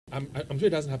I'm sure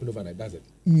it doesn't happen overnight, does it?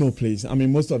 No, please. I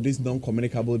mean, most of these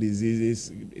non-communicable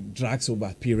diseases drags over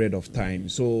a period of time.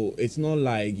 So it's not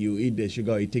like you eat the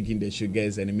sugar, you take in the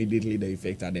sugars, and immediately the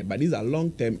effects are there. But these are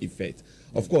long-term effects.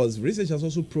 Of course, research has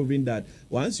also proven that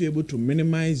once you're able to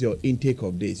minimize your intake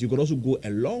of this, you could also go a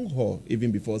long haul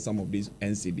even before some of these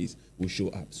NCDs will show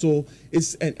up. So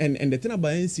it's and the thing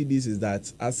about NCDs is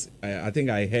that, as I think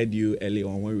I heard you earlier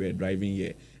on when we were driving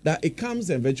here, that it comes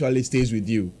and virtually stays with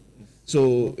you.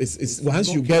 So it's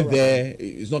once you get there,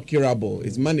 it's not curable.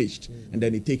 It's managed, and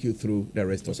then it take you through the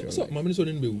rest of your life.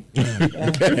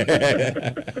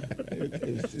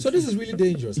 So this is really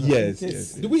dangerous. Huh? Yes,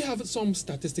 yes. Do we have some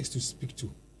statistics to speak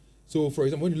to? So, for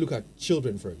example, when you look at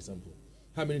children, for example,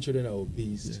 how many children are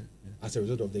obese as a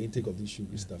result of the intake of this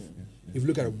sugary stuff? If you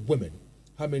look at women,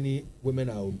 how many women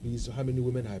are obese? How many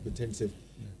women are hypertensive?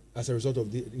 As a result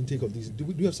of the intake of these, do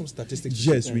we have some statistics?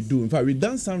 Yes, we do. In fact, we've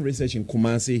done some research in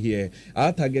Kumasi here.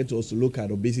 Our target was to look at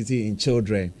obesity in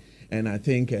children. And I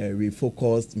think we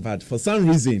focused, in fact, for some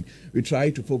reason, we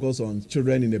tried to focus on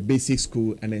children in the basic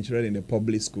school and then children in the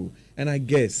public school. And I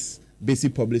guess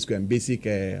basic public school and basic,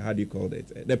 how do you call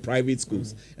it, the private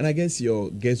schools. And I guess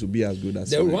your guess will be as good as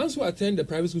the ones who attend the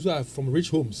private schools are from rich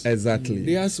homes. Exactly.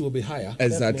 Theirs will be higher.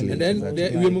 Exactly. And then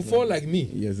you will fall like me.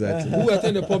 Exactly. Who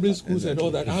attend the public schools and all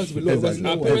that. Ours will be low because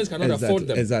our parents cannot afford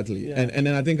them. Exactly. Yeah. And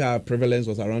then I think our prevalence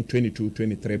was around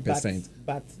 22-23%.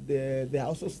 But there are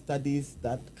also studies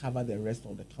that cover the rest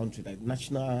of the country, like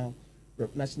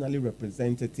nationally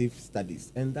representative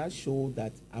studies. And that show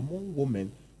that among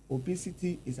women,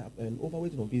 obesity is and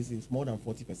overweight and obesity is more than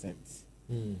 40%.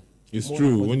 It's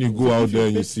true. When you go out there,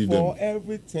 you see them. For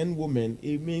every 10 women,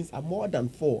 it means more than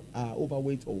 4 are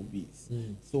overweight or obese.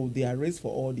 So their risk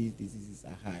for all these diseases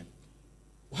are high.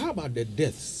 How about the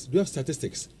deaths? Do you have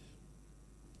statistics?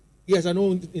 Yes, I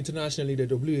know internationally the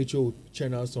WHO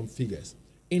channels some figures.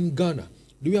 In Ghana,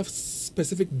 do we have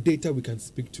specific data we can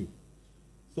speak to?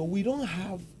 So we don't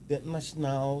have the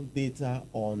national data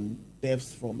on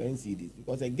deaths from NCDs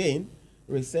because, again,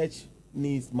 research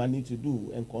needs money to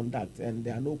do and conduct, and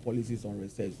there are no policies on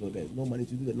research, so there's no money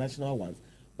to do the national ones.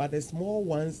 But the small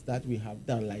ones that we have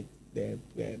done, like the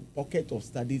pocket of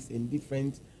studies in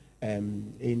different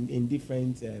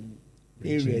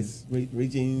areas,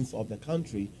 regions of the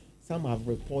country, some have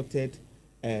reported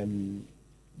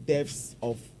deaths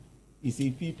of, you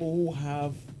see, people who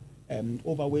have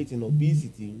overweight and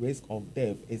obesity. Risk of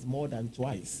death is more than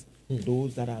twice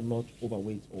those that are not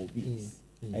overweight or obese.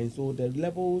 And so the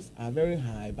levels are very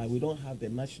high, but we don't have the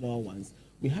national ones.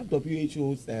 We have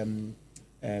WHO's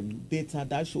data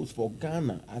that shows for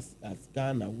Ghana, as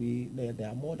Ghana, there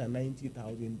are more than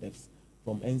 90,000 deaths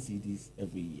from NCDs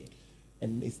every year.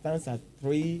 And it stands at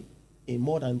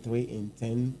more than 3 in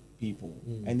 10 people.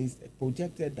 And it's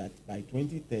projected that by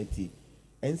 2030,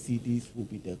 NCDs will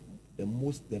be the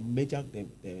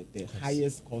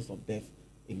highest cause of death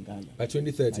in Ghana. By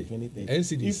 2030. By 2030.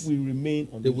 NCDs. If we remain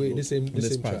on the same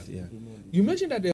path. Yeah. You mentioned that